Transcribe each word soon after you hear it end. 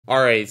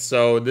Alright,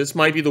 so this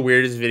might be the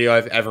weirdest video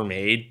I've ever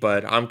made,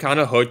 but I'm kind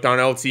of hooked on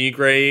El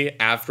Tigre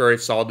after I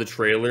saw the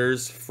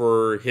trailers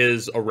for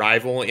his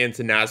arrival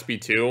into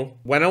nasb 2.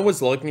 When I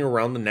was looking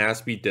around the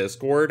nasb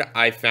Discord,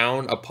 I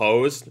found a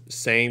post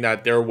saying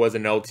that there was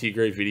an El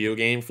Tigre video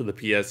game for the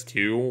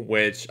PS2,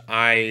 which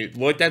I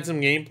looked at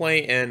some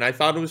gameplay and I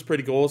thought it was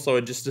pretty cool, so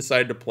I just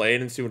decided to play it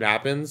and see what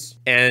happens.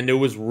 And it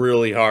was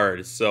really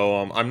hard, so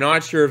I'm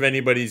not sure if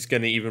anybody's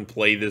gonna even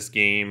play this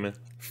game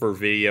for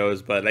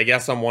videos, but I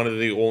guess I'm one of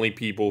the only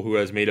people who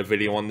has made a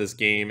video on this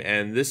game,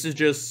 and this is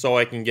just so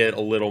I can get a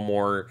little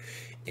more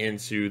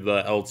into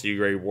the El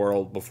Tigre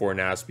world before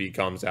nasb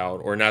comes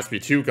out, or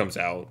nasb 2 comes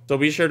out. So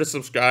be sure to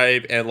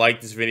subscribe and like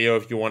this video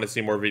if you want to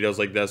see more videos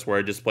like this where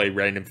I just play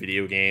random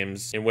video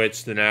games in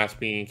which the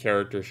nasb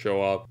characters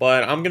show up.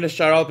 But I'm gonna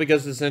shut up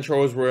because this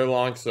intro is really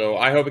long, so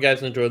I hope you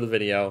guys enjoy the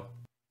video.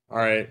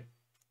 Alright,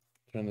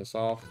 turn this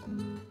off.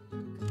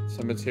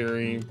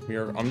 Cemetery,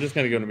 Miracle. I'm just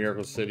gonna go to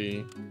Miracle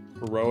City.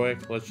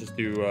 Heroic. Let's just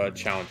do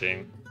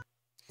challenging.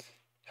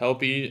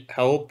 Help Tigre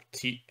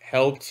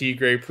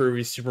prove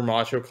he's super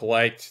macho.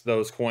 Collect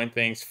those coin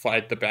things.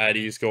 Fight the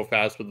baddies. Go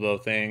fast with the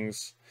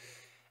things.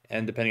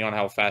 And depending on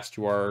how fast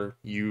you are,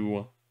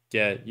 you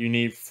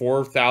need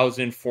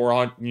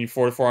 4,400. You need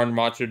 4,400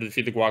 macho to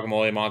defeat the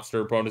guacamole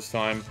monster. Bonus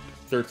time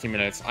 13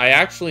 minutes. I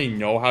actually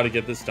know how to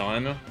get this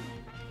done.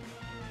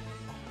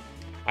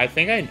 I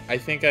think I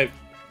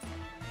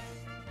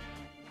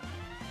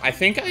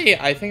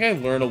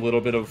learned a little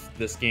bit of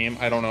this game.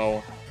 I don't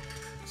know.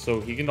 So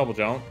he can double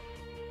jump.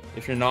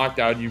 If you're knocked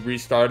out, you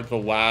restart at the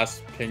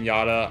last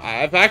pinata.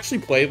 I've actually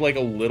played like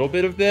a little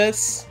bit of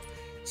this,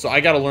 so I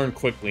gotta learn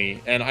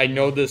quickly. And I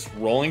know this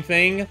rolling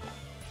thing.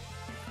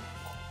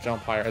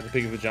 Jump higher at the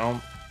peak of the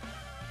jump.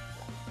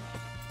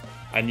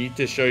 I need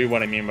to show you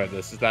what I mean by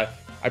this. Is that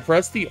I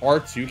press the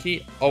R2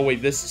 key. Oh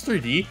wait, this is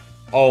 3D?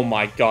 Oh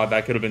my god,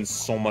 that could have been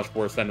so much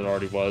worse than it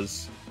already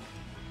was.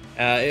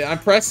 I'm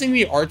pressing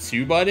the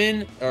R2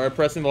 button, or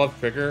pressing the left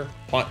trigger.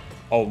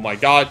 Oh my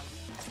god.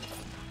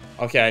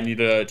 Okay, I need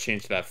to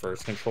change that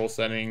first. Control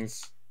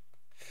settings.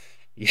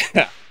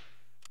 Yeah.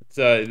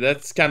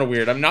 That's kind of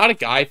weird. I'm not a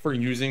guy for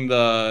using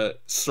the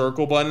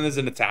circle button as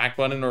an attack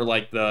button or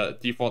like the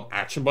default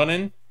action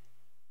button.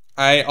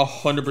 I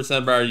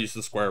 100% better use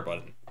the square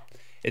button.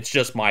 It's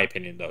just my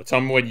opinion though. Tell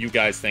me what you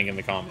guys think in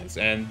the comments.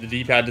 And the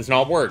D-pad does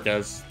not work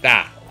as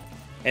that.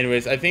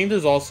 Anyways, I think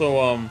there's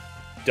also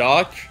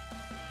duck.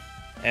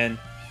 And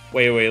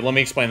wait, let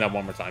me explain that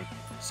one more time.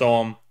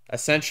 So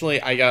essentially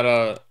I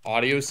got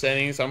audio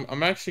settings.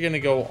 I'm actually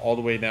gonna go all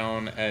the way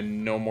down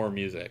and no more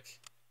music.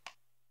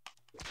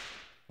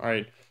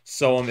 Alright.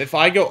 So if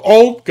I go,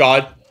 oh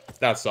god,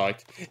 that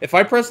sucked. If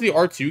I press the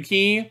R2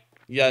 key,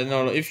 yeah,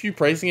 no, if you're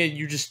pressing it,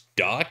 you just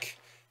duck.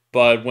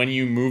 But when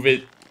you move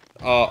it,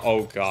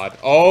 oh god.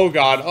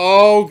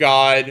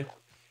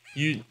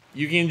 You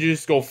can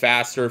just go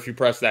faster if you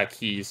press that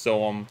key.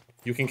 So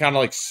you can kind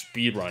of like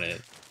speed run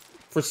it.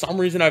 For some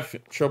reason, I've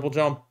triple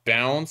jump,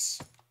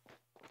 bounce.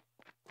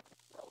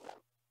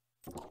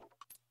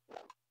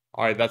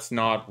 Alright, that's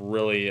not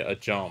really a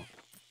jump.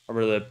 I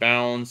really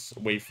bounce,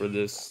 wait for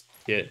this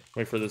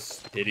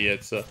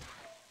idiot to...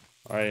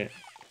 Alright.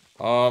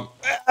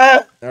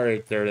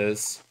 Alright, there it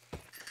is.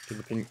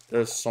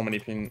 There's so many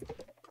pin...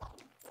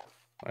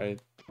 Alright.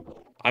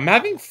 I'm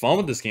having fun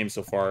with this game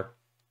so far.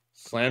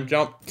 Slam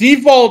jump.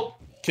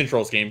 Default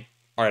control scheme.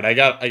 Alright, I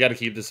gotta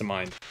keep this in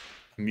mind.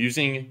 I'm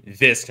using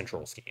this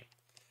control scheme.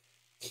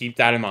 Keep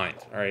that in mind.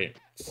 Alright.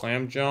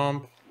 Slam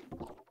jump.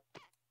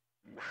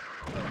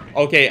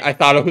 Okay, I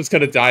thought I was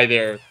gonna die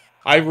there.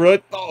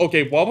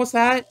 Okay, what was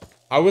that?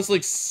 I was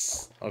like...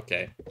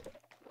 Okay.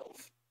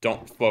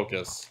 Don't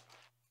focus.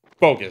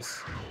 Focus.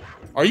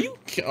 Are you...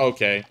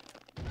 Okay.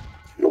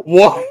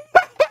 What?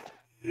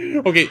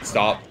 Okay,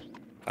 stop.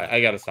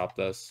 I gotta stop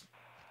this.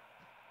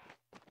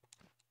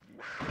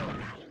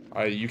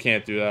 Alright, you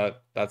can't do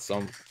that. That's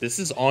this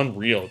is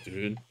unreal,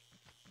 dude.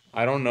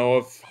 I don't know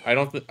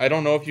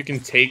if you can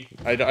take...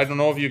 I don't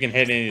know if you can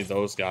hit any of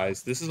those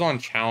guys. This is on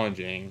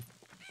challenging.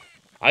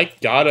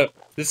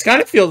 This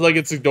kind of feels like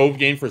it's a dope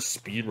game for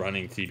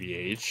speedrunning,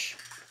 TBH.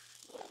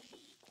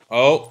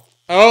 Oh.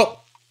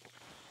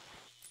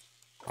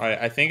 Alright,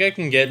 I think I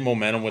can get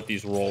momentum with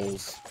these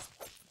rolls.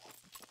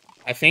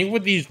 I think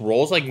with these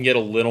rolls, I can get a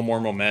little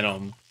more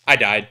momentum. I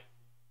died.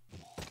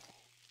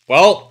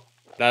 Well,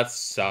 that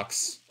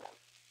sucks.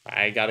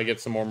 I gotta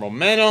get some more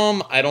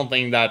momentum. I don't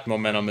think that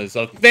momentum is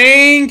a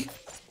thing.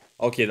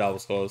 Okay, that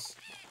was close.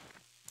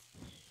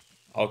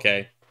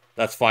 Okay,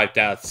 that's 5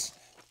 deaths.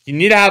 You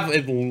need to have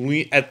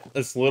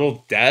as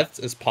little deaths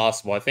as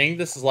possible. I think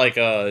this is like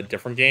a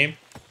different game.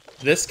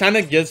 This kind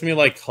of gives me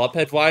like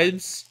Cuphead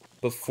vibes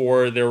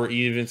before there were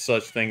even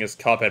such thing as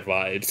Cuphead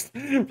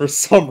vibes. For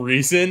some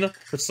reason.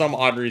 For some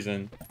odd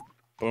reason.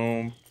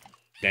 Boom.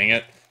 Dang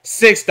it.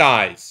 6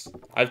 dies.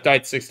 I've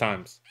died 6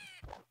 times.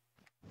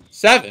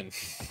 7.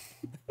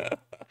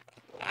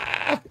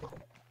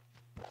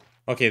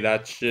 Okay,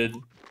 that should...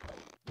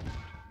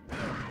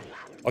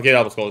 Okay,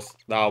 that was close.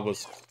 That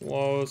was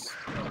close.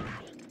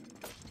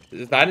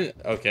 Is that it?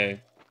 Okay.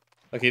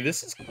 Okay,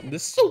 this is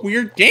a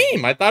weird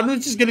game. I thought it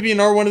was just gonna be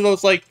another one of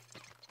those like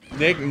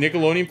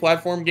Nickelodeon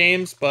platform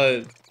games,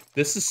 but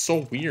this is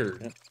so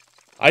weird.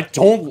 I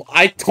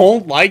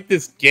don't like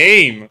this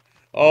game.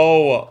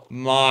 Oh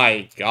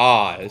my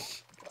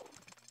gosh.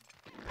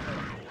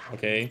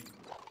 Okay.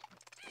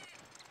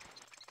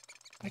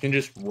 I can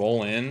just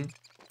roll in.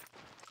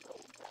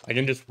 I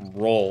can just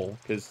roll,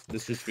 because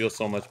this just feels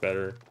so much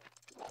better.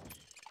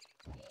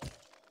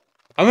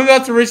 I'm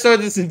about to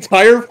restart this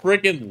entire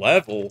freaking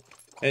level.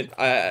 And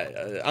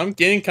I'm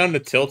getting kind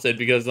of tilted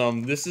because,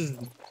 this is...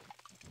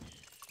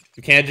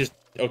 You can't just...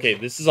 Okay,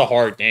 this is a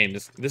hard game.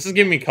 This is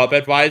giving me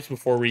Cuphead vibes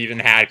before we even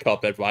had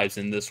Cuphead vibes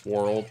in this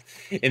world.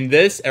 In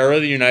this era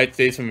of the United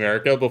States of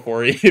America, before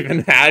we even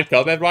had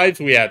Cuphead vibes,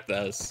 we had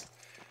this.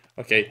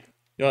 Okay,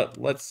 you know what?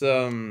 Let's,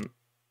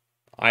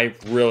 I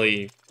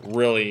really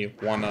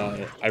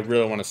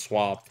wanna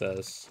swap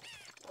this.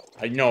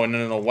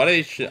 No. What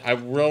I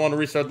really want to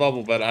restart the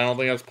level, but I don't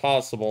think that's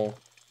possible.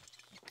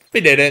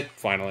 We did it,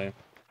 finally.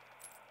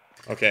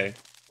 Okay.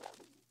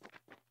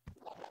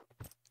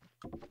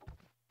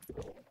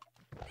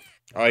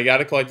 Oh, I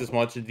gotta collect as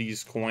much of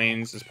these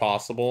coins as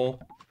possible.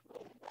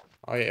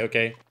 Okay,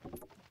 okay.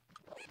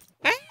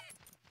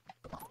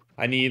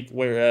 I need,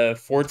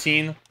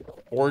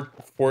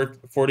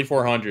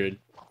 4,400.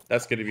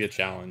 That's gonna be a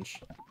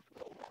challenge.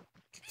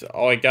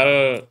 Oh, I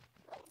gotta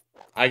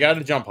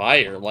jump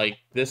higher. Like,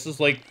 this is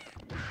like...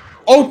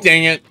 Oh,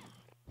 dang it!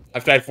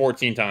 I've died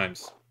 14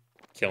 times.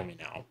 Kill me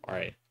now.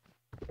 Alright.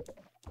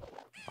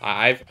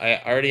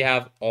 I already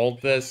have all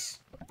this.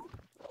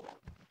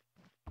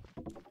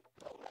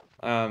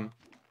 Alright,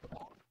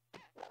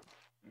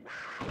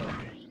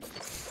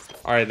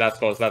 that's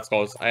close, that's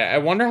close. I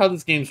wonder how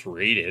this game's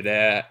rated.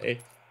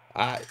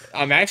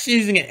 I'm actually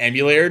using an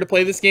emulator to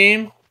play this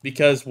game,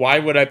 because why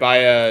would I buy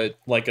a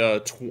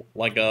 $90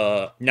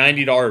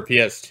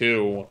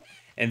 PS2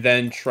 and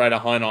then try to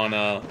hunt on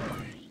a...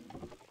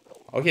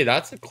 Okay,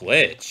 that's a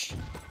glitch.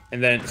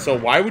 And then, so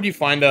why would you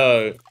find,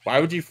 like,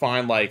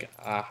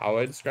 how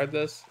would I describe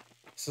this?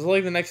 This is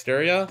like the next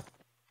area?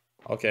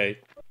 Okay.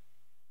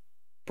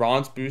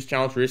 Bronze boost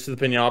challenge, race to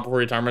the pinata before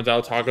your time runs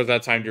out, tacos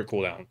that timed your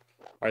cooldown.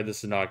 Alright,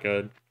 this is not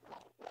good.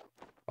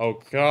 Oh,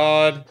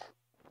 God.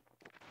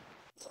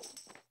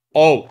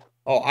 Oh,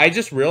 I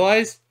just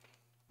realized.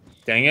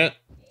 Dang it.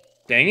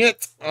 Dang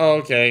it. Oh,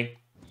 okay.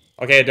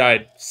 Okay, I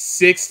died.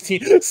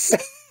 16.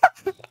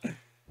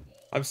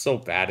 I'm so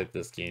bad at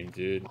this game,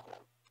 dude.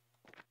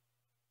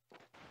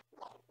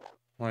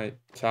 Alright,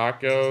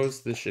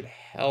 tacos. This should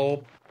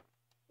help.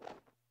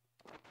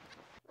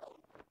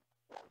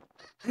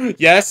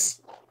 Yes!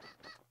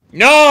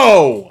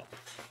 No!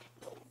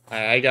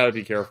 I gotta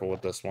be careful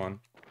with this one.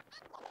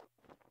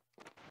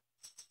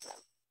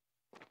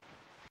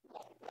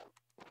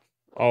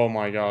 Oh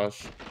my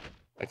gosh.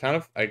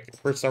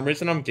 For some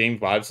reason, I'm getting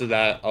vibes of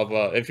that,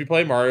 if you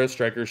play Mario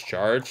Strikers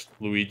Charged,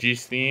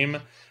 Luigi's theme,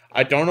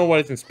 I don't know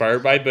what it's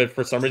inspired by, but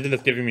for some reason,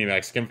 it's giving me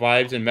Mexican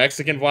vibes, and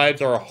Mexican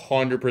vibes are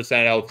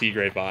 100% El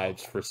Tigre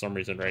vibes for some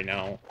reason right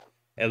now.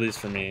 At least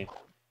for me.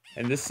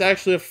 And this is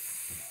actually a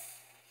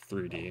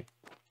 3D.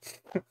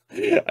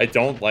 I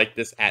don't like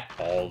this at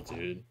all,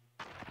 dude.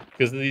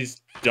 Because of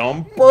these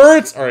dumb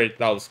birds! Alright,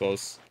 that was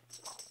close.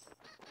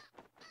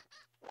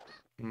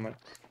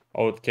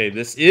 Okay,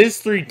 this is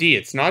 3D.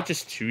 It's not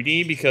just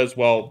 2D because,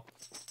 well,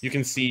 you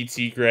can see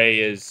Tigre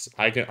is...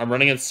 I'm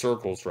running in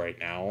circles right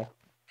now.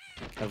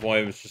 That's why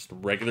it was just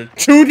regular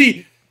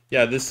 2D!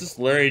 Yeah, this is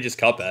literally just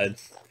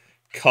Cuphead.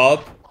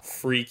 Cup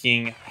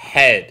freaking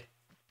head.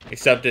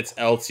 Except it's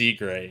El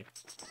Tigre.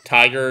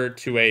 Tiger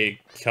to a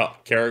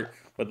carrot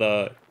with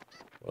a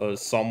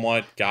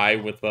somewhat guy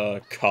with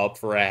a cup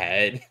for a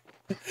head.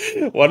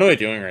 What am I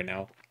doing right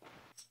now?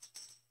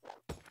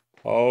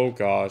 Oh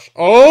gosh.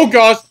 Oh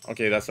gosh!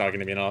 Okay, that's not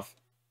gonna be enough.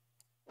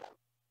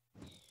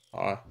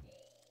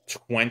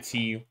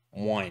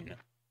 21.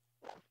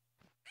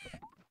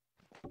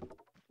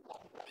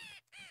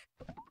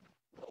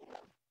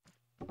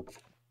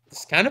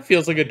 This kind of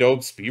feels like a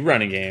dope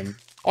speedrunning game.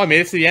 Oh, I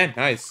made it to the end.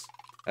 Nice.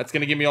 That's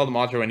gonna give me all the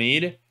mantra I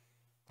need.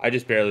 I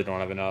just barely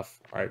don't have enough.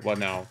 Alright, what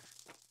now?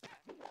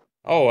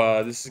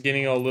 Oh, this is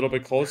getting a little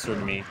bit closer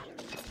to me.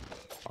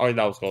 Oh,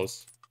 that was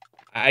close.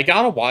 I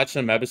gotta watch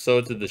some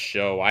episodes of the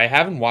show. I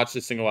haven't watched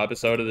a single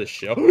episode of the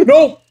show.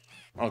 No!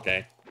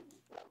 Okay.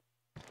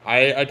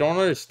 I don't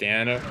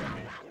understand.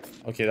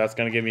 Okay, that's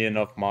gonna give me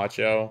enough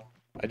macho.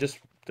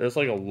 There's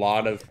like a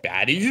lot of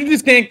baddies you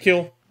just can't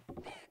kill.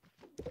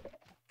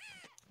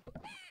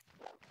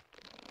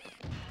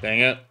 Dang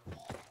it.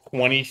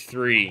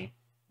 23.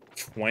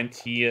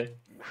 20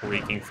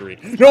 freaking 3.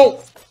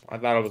 No! I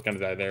thought I was gonna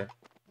die there.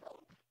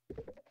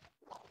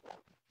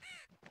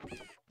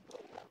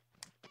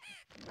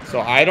 So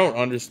I don't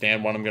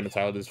understand what I'm gonna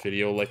title this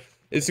video. Like,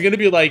 it's gonna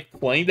be like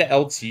playing the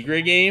El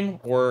Tigre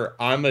game, or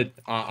I'm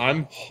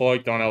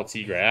hooked on El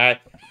Tigre.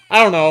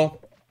 I don't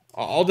know.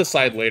 I'll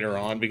decide later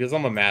on because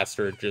I'm a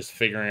master at just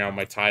figuring out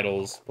my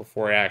titles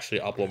before I actually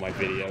upload my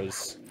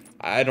videos.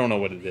 I don't know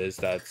what it is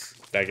that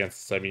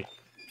gets me.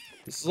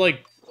 This is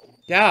like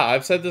Yeah,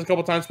 I've said this a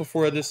couple times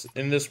before in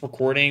this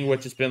recording,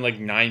 which has been like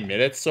 9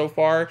 minutes so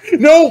far.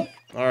 No!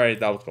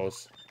 Alright, that was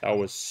close. That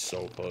was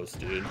so close,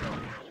 dude.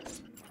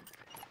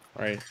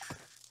 Alright.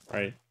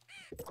 Alright.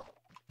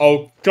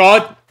 Oh,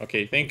 God!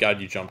 Okay, thank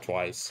God you jumped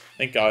twice.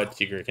 Thank God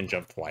Tigre can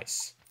jump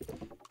twice.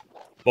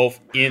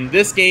 Both in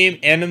this game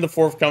and in the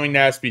forthcoming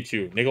nasb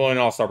 2. Nickelodeon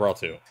All-Star Brawl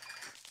 2.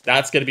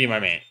 That's gonna be my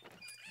main.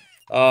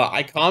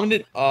 I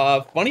commented,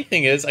 funny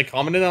thing is, I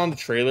commented on the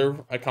trailer,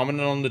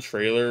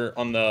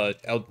 on the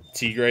El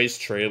Tigre's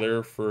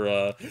trailer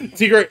for,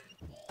 Tigre!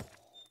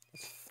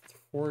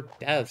 4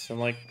 deaths in,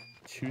 like,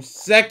 2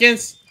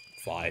 seconds?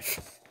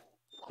 5.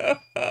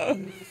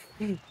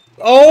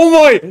 Oh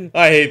my!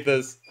 I hate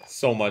this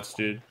so much,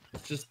 dude.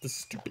 It's just the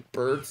stupid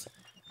birds.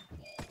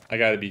 I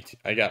gotta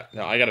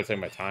take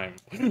my time.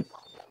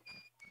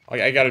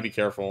 I gotta be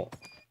careful.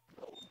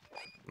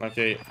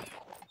 Okay.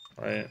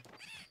 Alright.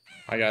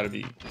 I gotta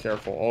be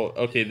careful. Oh,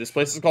 okay, this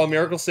place is called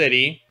Miracle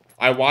City.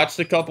 I watched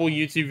a couple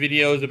YouTube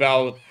videos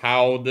about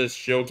how this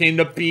show came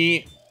to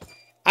be.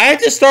 I had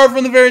to start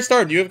from the very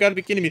start. You have got to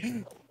be kidding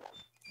me.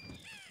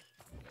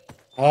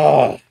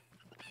 Oh.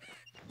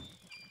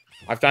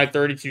 I've died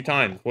 32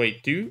 times.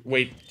 Wait, do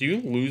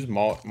you lose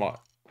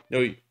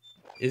no,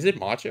 is it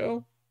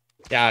Macho?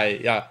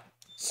 Yeah.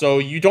 So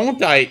you don't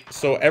die.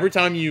 So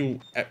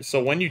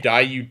when you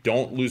die, you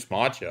don't lose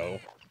Macho.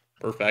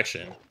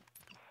 Perfection.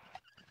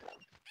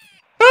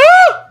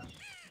 Ah!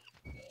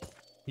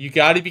 You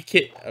gotta be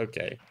kidding.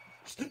 Okay.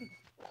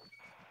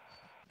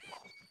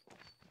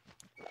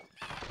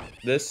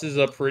 This is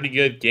a pretty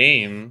good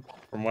game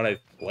from what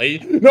I've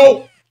played.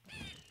 No!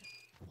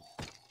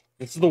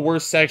 This is the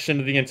worst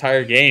section of the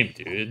entire game,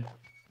 dude.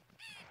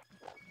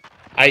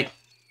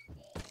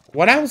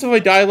 What happens if I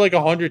die like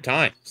 100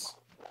 times?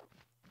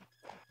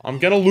 I'm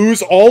gonna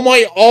lose all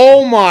my...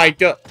 Oh my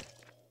god.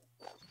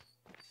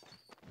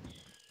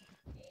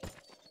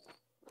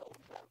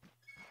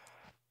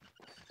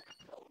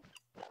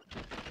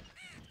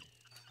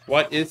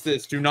 What is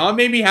this? Do not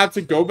make me have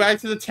to go back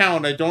to the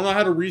town. I don't know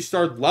how to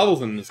restart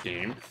levels in this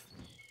game.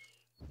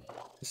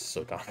 This is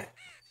so dumb.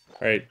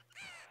 Alright.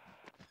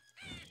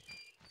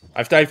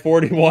 I've died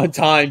 41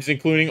 times,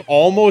 including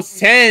almost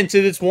 10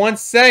 to this one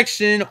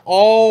section.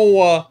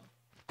 Oh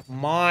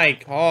my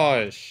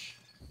gosh.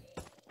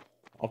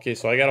 Okay,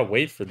 so I gotta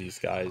wait for these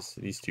guys,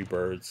 these 2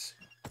 birds.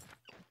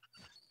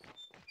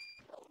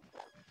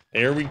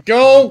 There we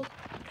go.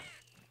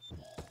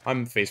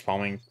 I'm face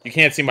palming. You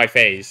can't see my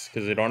face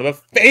because I don't have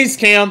a face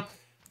cam.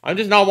 I'm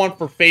just not one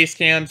for face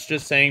cams,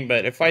 just saying.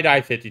 But if I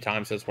die 50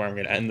 times, that's where I'm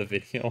gonna end the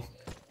video.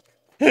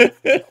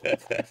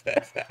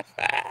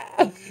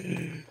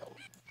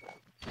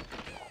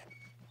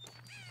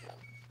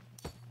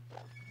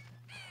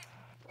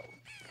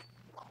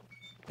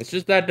 It's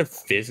just that the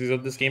physics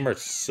of this game are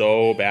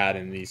so bad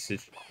in these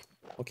situations.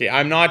 Okay,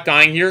 I'm not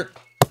dying here.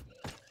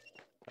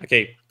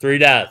 Okay, 3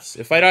 deaths.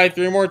 If I die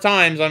 3 more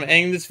times, I'm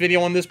ending this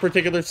video on this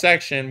particular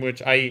section,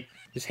 which I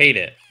just hate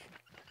it.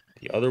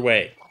 The other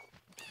way.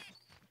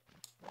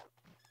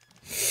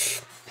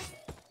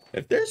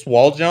 If there's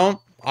wall jump,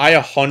 I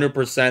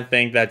 100%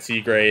 think that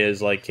Tigre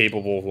is, like,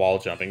 capable of wall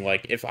jumping.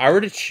 Like, if I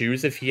were to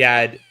choose if he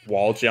had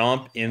wall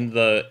jump in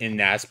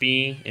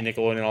nasb, in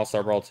Nickelodeon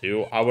All-Star Brawl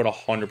 2, I would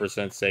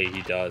 100% say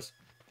he does.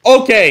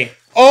 Okay!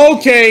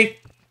 Okay!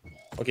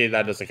 Okay,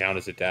 that doesn't count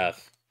as a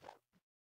death.